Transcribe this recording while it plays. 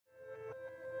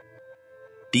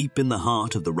Deep in the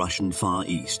heart of the Russian Far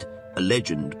East, a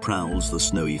legend prowls the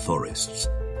snowy forests.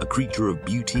 A creature of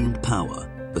beauty and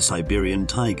power, the Siberian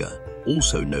tiger,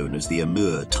 also known as the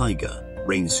Amur tiger,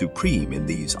 reigns supreme in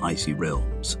these icy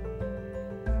realms.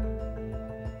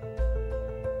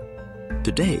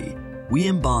 Today, we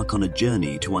embark on a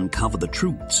journey to uncover the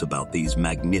truths about these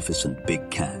magnificent big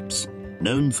cats.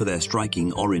 Known for their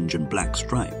striking orange and black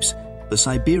stripes, the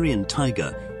Siberian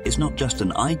tiger is not just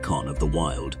an icon of the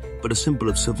wild, but a symbol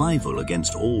of survival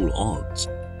against all odds.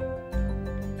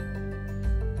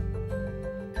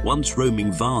 Once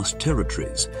roaming vast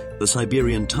territories, the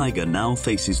Siberian tiger now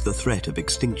faces the threat of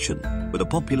extinction. With a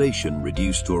population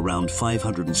reduced to around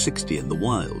 560 in the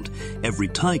wild, every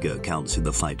tiger counts in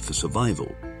the fight for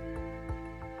survival.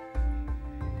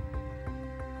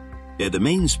 Their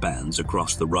domain spans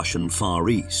across the Russian Far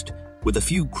East, with a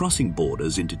few crossing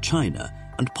borders into China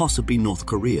and possibly North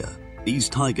Korea. These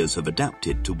tigers have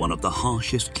adapted to one of the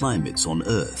harshest climates on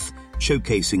Earth,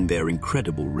 showcasing their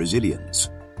incredible resilience.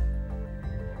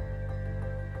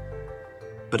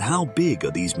 But how big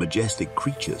are these majestic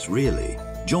creatures really?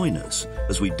 Join us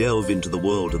as we delve into the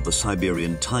world of the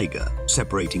Siberian tiger,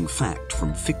 separating fact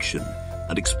from fiction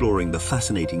and exploring the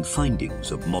fascinating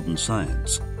findings of modern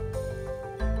science.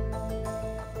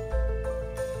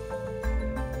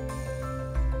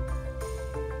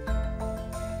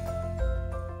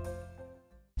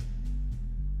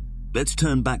 Let's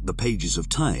turn back the pages of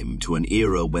time to an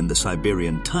era when the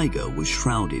Siberian tiger was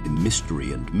shrouded in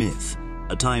mystery and myth.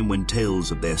 A time when tales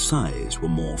of their size were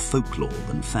more folklore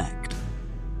than fact.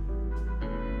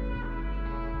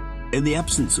 In the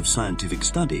absence of scientific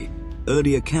study,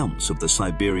 early accounts of the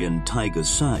Siberian tiger's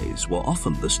size were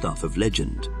often the stuff of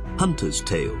legend. Hunters'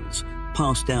 tales,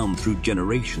 passed down through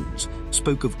generations,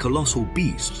 spoke of colossal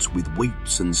beasts with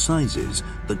weights and sizes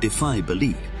that defy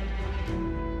belief.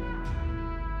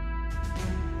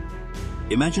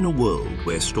 Imagine a world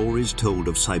where stories told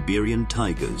of Siberian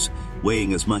tigers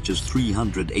weighing as much as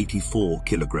 384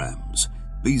 kilograms.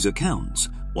 These accounts,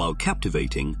 while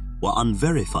captivating, were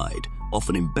unverified,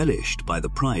 often embellished by the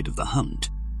pride of the hunt.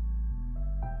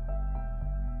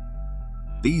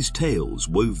 These tales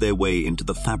wove their way into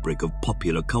the fabric of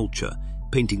popular culture,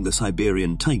 painting the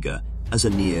Siberian tiger as a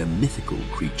near mythical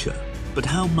creature. But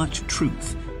how much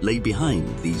truth lay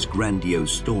behind these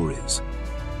grandiose stories?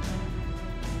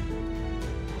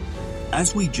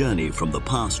 As we journey from the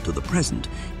past to the present,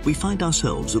 we find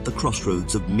ourselves at the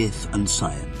crossroads of myth and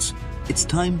science. It's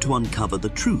time to uncover the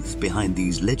truth behind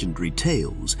these legendary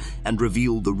tales and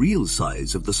reveal the real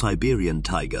size of the Siberian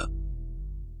tiger.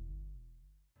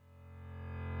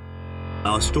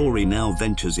 Our story now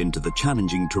ventures into the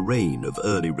challenging terrain of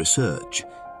early research,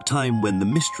 a time when the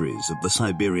mysteries of the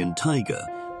Siberian tiger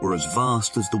were as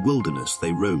vast as the wilderness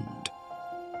they roamed.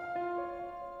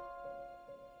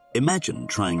 Imagine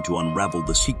trying to unravel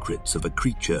the secrets of a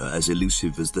creature as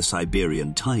elusive as the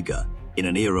Siberian tiger. In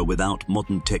an era without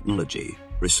modern technology,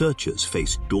 researchers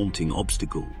faced daunting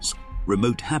obstacles: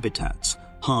 remote habitats,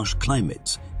 harsh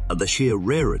climates, and the sheer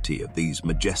rarity of these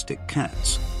majestic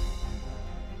cats.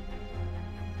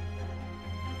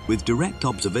 With direct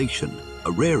observation,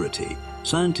 a rarity,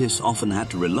 scientists often had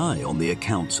to rely on the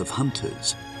accounts of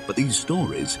hunters. But these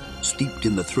stories, steeped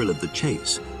in the thrill of the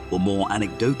chase, were more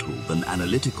anecdotal than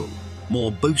analytical, more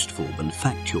boastful than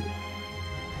factual.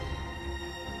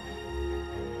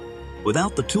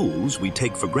 Without the tools we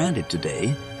take for granted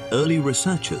today, early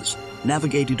researchers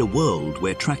navigated a world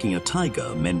where tracking a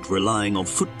tiger meant relying on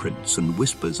footprints and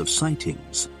whispers of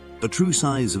sightings. The true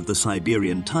size of the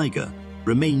Siberian tiger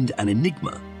remained an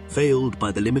enigma, veiled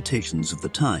by the limitations of the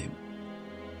time.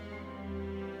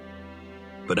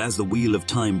 But as the wheel of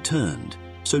time turned,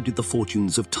 so did the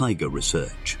fortunes of tiger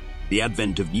research. The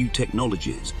advent of new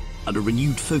technologies and a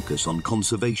renewed focus on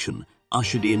conservation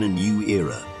ushered in a new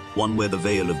era, one where the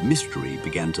veil of mystery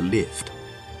began to lift.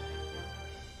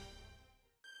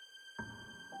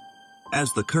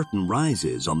 As the curtain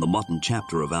rises on the modern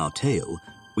chapter of our tale,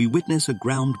 we witness a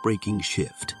groundbreaking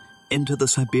shift. Enter the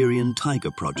Siberian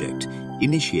Tiger Project,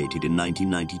 initiated in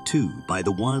 1992 by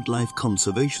the Wildlife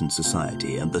Conservation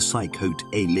Society and the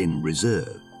Sikhote-Alin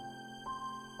Reserve.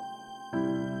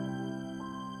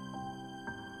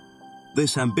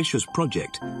 This ambitious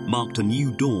project marked a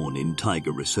new dawn in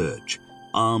tiger research.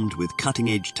 Armed with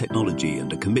cutting-edge technology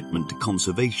and a commitment to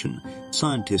conservation,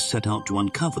 scientists set out to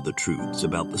uncover the truths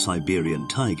about the Siberian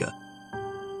tiger.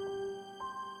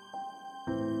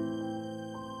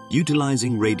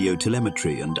 Utilizing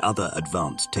radiotelemetry and other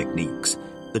advanced techniques,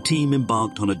 the team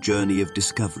embarked on a journey of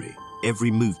discovery.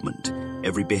 Every movement,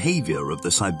 every behavior of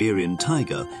the Siberian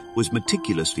tiger was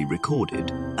meticulously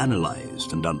recorded,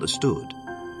 analyzed, and understood.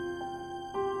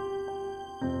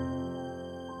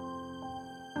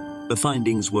 The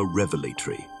findings were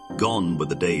revelatory. Gone were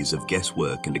the days of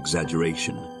guesswork and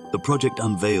exaggeration. The project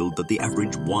unveiled that the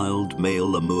average wild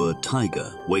male Amur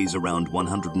tiger weighs around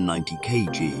 190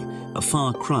 kg, a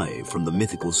far cry from the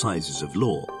mythical sizes of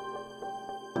lore.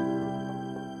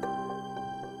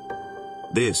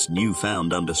 This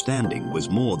newfound understanding was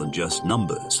more than just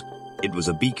numbers. It was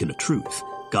a beacon of truth,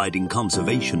 guiding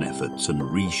conservation efforts and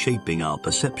reshaping our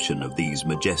perception of these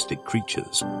majestic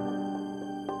creatures.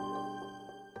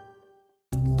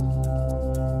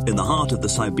 In the heart of the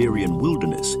Siberian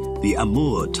wilderness, the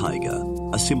Amur tiger,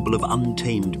 a symbol of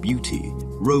untamed beauty,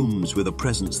 roams with a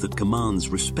presence that commands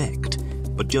respect.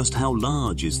 But just how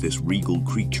large is this regal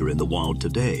creature in the wild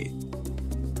today?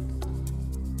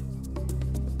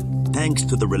 Thanks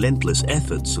to the relentless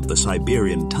efforts of the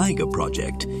Siberian Tiger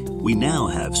Project, we now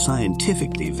have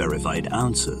scientifically verified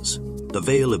answers. The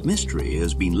veil of mystery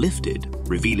has been lifted,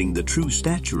 revealing the true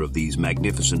stature of these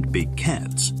magnificent big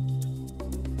cats.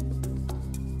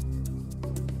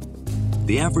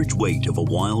 The average weight of a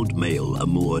wild male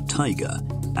Amur tiger,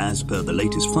 as per the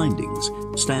latest findings,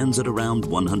 stands at around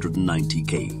 190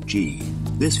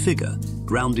 kg. This figure,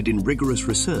 grounded in rigorous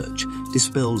research,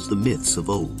 dispels the myths of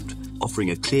old,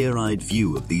 offering a clear-eyed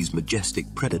view of these majestic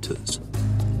predators.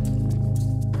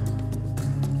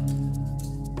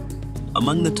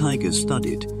 Among the tigers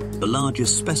studied, the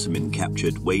largest specimen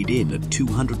captured weighed in at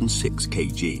 206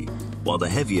 kg, while the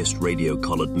heaviest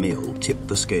radio-collared male tipped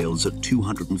the scales at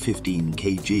 215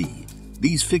 kg.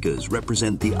 These figures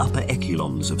represent the upper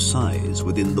echelons of size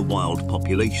within the wild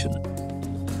population.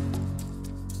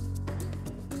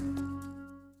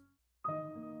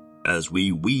 As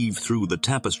we weave through the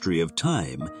tapestry of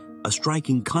time, a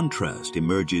striking contrast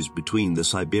emerges between the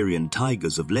Siberian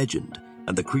tigers of legend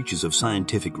and the creatures of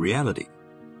scientific reality.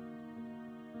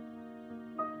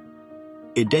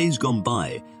 In days gone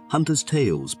by, hunters'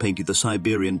 tales painted the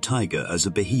Siberian tiger as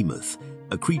a behemoth,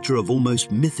 a creature of almost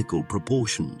mythical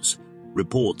proportions.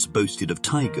 Reports boasted of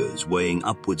tigers weighing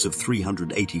upwards of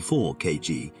 384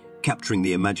 kg, capturing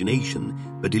the imagination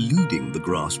but eluding the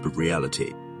grasp of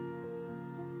reality.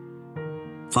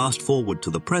 Fast forward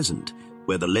to the present,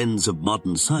 where the lens of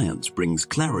modern science brings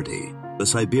clarity, the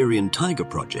Siberian Tiger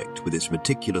Project, with its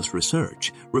meticulous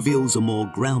research, reveals a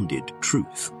more grounded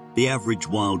truth. The average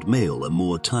wild male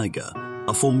Amur tiger,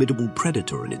 a formidable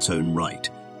predator in its own right,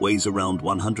 weighs around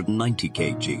 190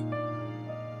 kg.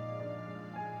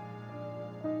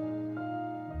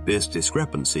 This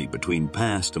discrepancy between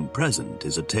past and present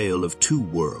is a tale of two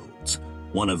worlds,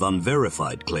 one of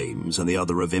unverified claims and the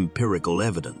other of empirical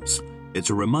evidence. It's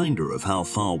a reminder of how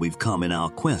far we've come in our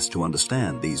quest to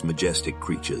understand these majestic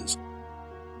creatures.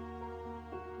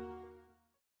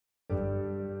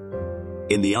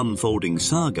 In the unfolding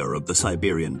saga of the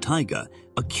Siberian tiger,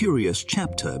 a curious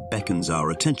chapter beckons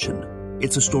our attention.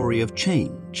 It's a story of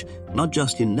change, not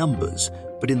just in numbers,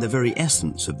 but in the very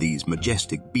essence of these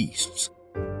majestic beasts.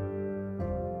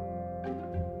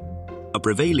 A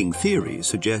prevailing theory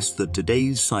suggests that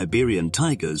today's Siberian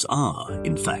tigers are,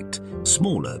 in fact,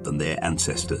 smaller than their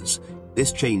ancestors.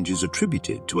 This change is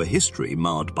attributed to a history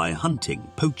marred by hunting,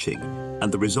 poaching,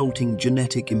 and the resulting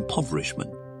genetic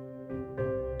impoverishment.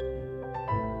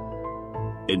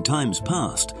 In times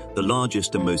past, the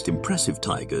largest and most impressive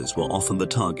tigers were often the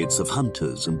targets of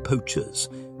hunters and poachers.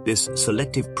 This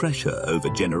selective pressure over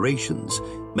generations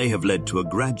may have led to a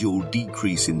gradual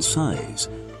decrease in size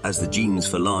as the genes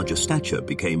for larger stature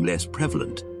became less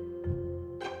prevalent.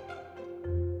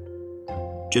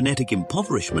 Genetic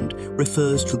impoverishment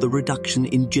refers to the reduction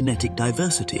in genetic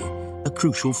diversity, a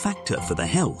crucial factor for the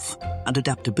health and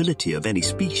adaptability of any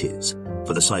species.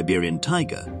 For the Siberian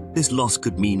tiger, this loss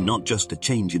could mean not just a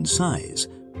change in size,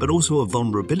 but also a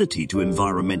vulnerability to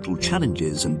environmental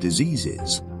challenges and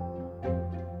diseases.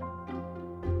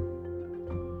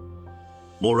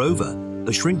 Moreover,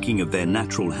 the shrinking of their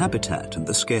natural habitat and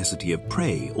the scarcity of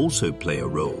prey also play a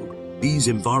role. These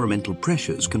environmental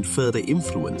pressures can further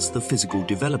influence the physical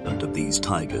development of these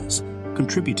tigers,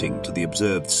 contributing to the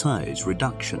observed size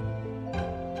reduction.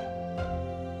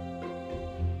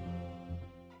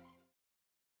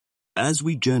 As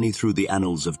we journey through the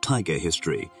annals of tiger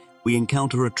history, we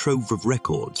encounter a trove of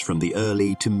records from the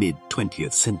early to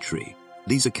mid-20th century.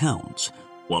 These accounts,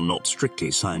 while not strictly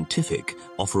scientific,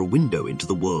 offer a window into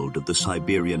the world of the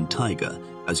Siberian tiger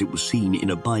as it was seen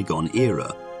in a bygone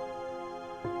era.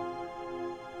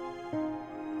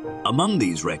 Among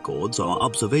these records are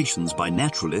observations by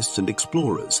naturalists and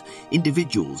explorers,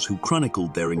 individuals who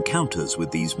chronicled their encounters with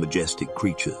these majestic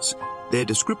creatures. Their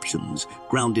descriptions,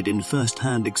 grounded in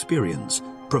first-hand experience,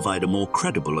 provide a more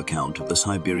credible account of the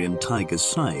Siberian tiger's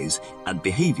size and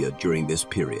behavior during this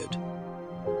period.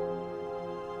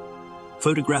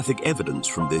 Photographic evidence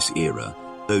from this era,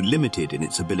 though limited in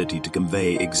its ability to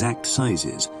convey exact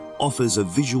sizes, offers a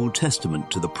visual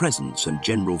testament to the presence and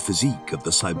general physique of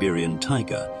the Siberian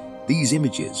tiger. These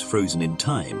images, frozen in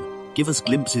time, give us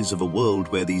glimpses of a world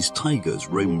where these tigers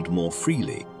roamed more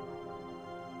freely.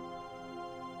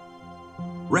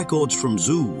 Records from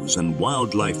zoos and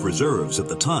wildlife reserves at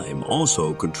the time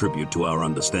also contribute to our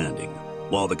understanding.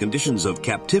 While the conditions of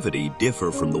captivity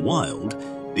differ from the wild,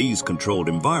 these controlled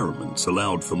environments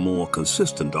allowed for more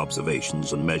consistent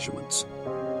observations and measurements.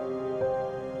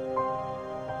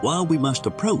 While we must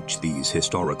approach these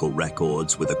historical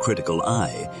records with a critical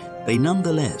eye, they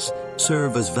nonetheless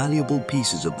serve as valuable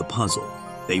pieces of the puzzle.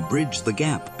 They bridge the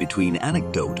gap between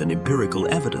anecdote and empirical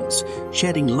evidence,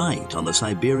 shedding light on the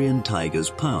Siberian tiger's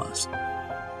past.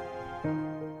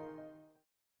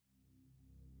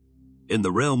 In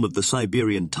the realm of the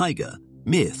Siberian tiger,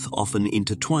 myth often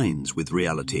intertwines with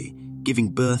reality, giving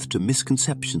birth to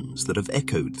misconceptions that have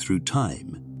echoed through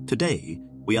time. Today,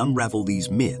 we unravel these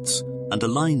myths and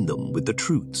align them with the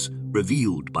truths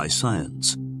revealed by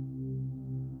science.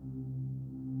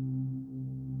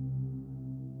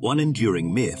 One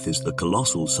enduring myth is the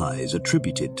colossal size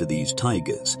attributed to these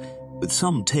tigers, with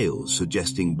some tales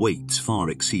suggesting weights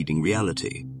far exceeding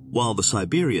reality. While the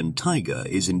Siberian tiger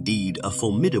is indeed a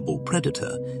formidable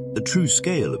predator, the true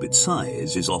scale of its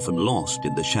size is often lost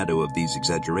in the shadow of these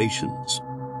exaggerations.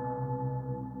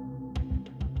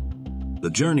 The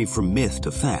journey from myth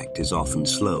to fact is often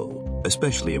slow,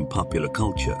 especially in popular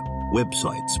culture.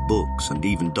 Websites, books, and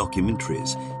even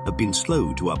documentaries have been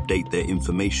slow to update their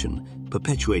information,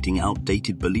 perpetuating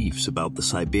outdated beliefs about the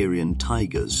Siberian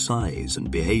tiger's size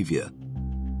and behavior.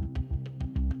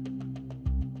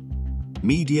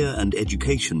 Media and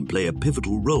education play a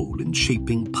pivotal role in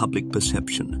shaping public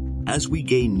perception. As we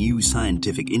gain new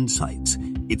scientific insights,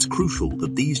 it's crucial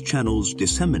that these channels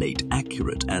disseminate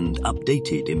accurate and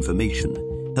updated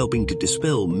information, helping to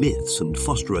dispel myths and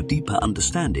foster a deeper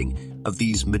understanding of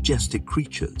these majestic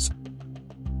creatures.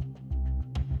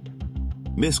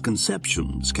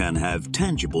 Misconceptions can have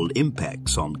tangible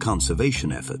impacts on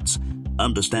conservation efforts.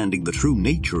 Understanding the true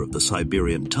nature of the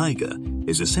Siberian tiger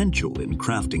is essential in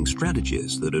crafting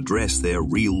strategies that address their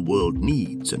real-world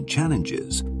needs and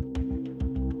challenges.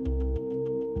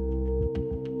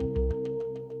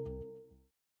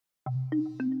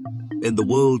 In the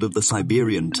world of the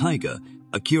Siberian tiger,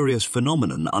 a curious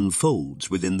phenomenon unfolds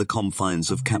within the confines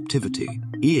of captivity.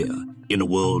 Here, in a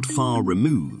world far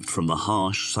removed from the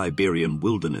harsh Siberian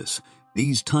wilderness,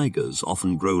 these tigers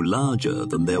often grow larger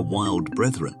than their wild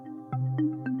brethren.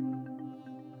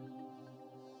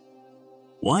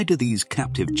 Why do these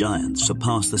captive giants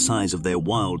surpass the size of their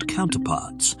wild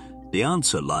counterparts? The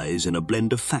answer lies in a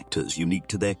blend of factors unique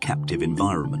to their captive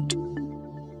environment.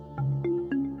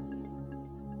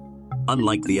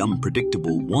 Unlike the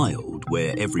unpredictable wild,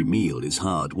 where every meal is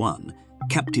hard-won,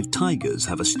 captive tigers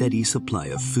have a steady supply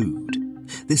of food.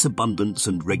 This abundance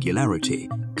and regularity,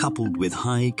 coupled with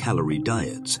high-calorie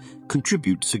diets,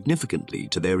 contribute significantly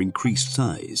to their increased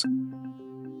size.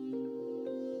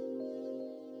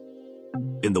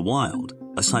 In the wild,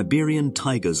 a Siberian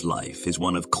tiger's life is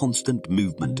one of constant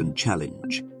movement and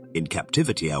challenge. In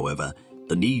captivity, however,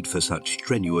 the need for such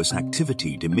strenuous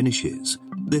activity diminishes.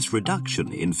 This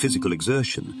reduction in physical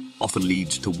exertion often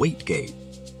leads to weight gain.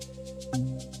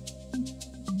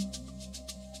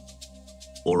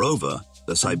 Moreover,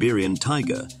 the Siberian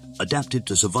tiger, adapted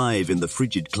to survive in the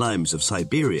frigid climes of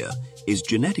Siberia, is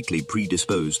genetically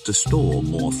predisposed to store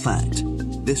more fat.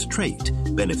 This trait,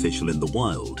 beneficial in the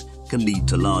wild, can lead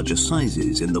to larger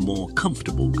sizes in the more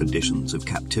comfortable conditions of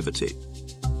captivity.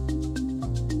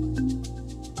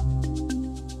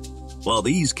 While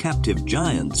these captive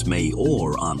giants may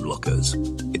awe onlookers,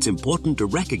 it's important to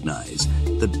recognize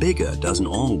that bigger doesn't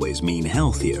always mean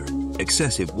healthier.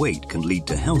 Excessive weight can lead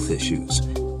to health issues,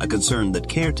 a concern that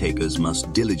caretakers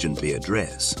must diligently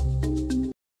address.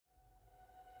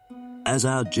 As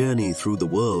our journey through the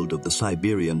world of the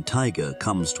Siberian tiger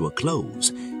comes to a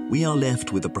close, we are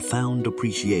left with a profound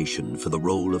appreciation for the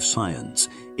role of science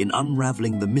in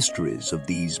unraveling the mysteries of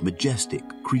these majestic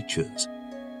creatures.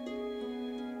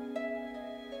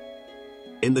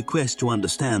 In the quest to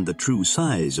understand the true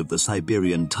size of the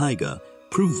Siberian tiger,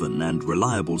 proven and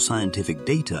reliable scientific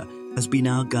data has been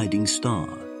our guiding star.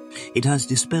 It has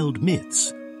dispelled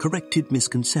myths, corrected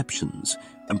misconceptions,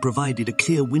 and provided a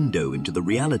clear window into the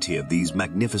reality of these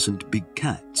magnificent big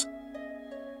cats.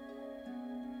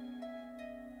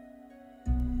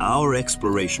 Our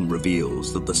exploration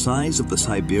reveals that the size of the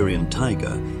Siberian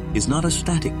tiger is not a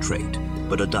static trait,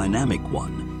 but a dynamic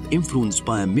one, influenced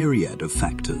by a myriad of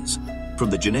factors. From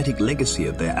the genetic legacy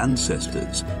of their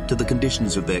ancestors to the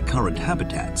conditions of their current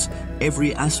habitats,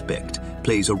 every aspect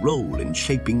plays a role in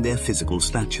shaping their physical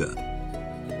stature.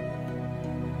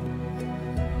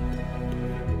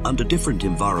 Under different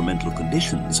environmental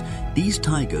conditions, these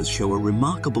tigers show a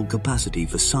remarkable capacity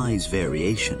for size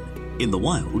variation. In the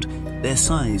wild, their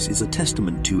size is a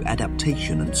testament to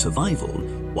adaptation and survival,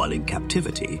 while in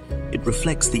captivity, it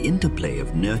reflects the interplay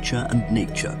of nurture and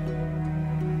nature.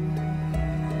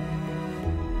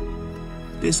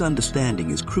 This understanding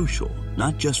is crucial,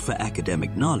 not just for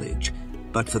academic knowledge,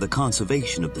 but for the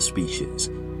conservation of the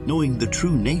species. Knowing the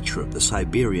true nature of the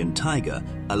Siberian tiger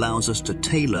allows us to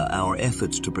tailor our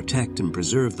efforts to protect and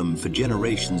preserve them for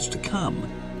generations to come.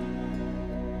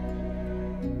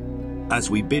 As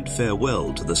we bid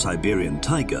farewell to the Siberian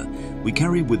tiger, we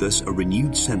carry with us a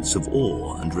renewed sense of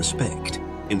awe and respect.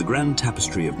 In the grand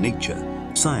tapestry of nature,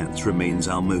 science remains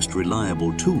our most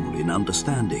reliable tool in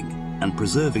understanding and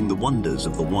preserving the wonders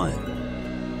of the wild.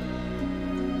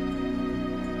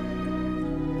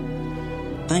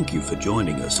 Thank you for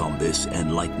joining us on this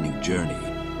enlightening journey.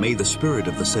 May the spirit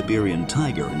of the Siberian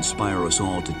tiger inspire us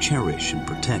all to cherish and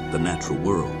protect the natural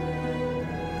world.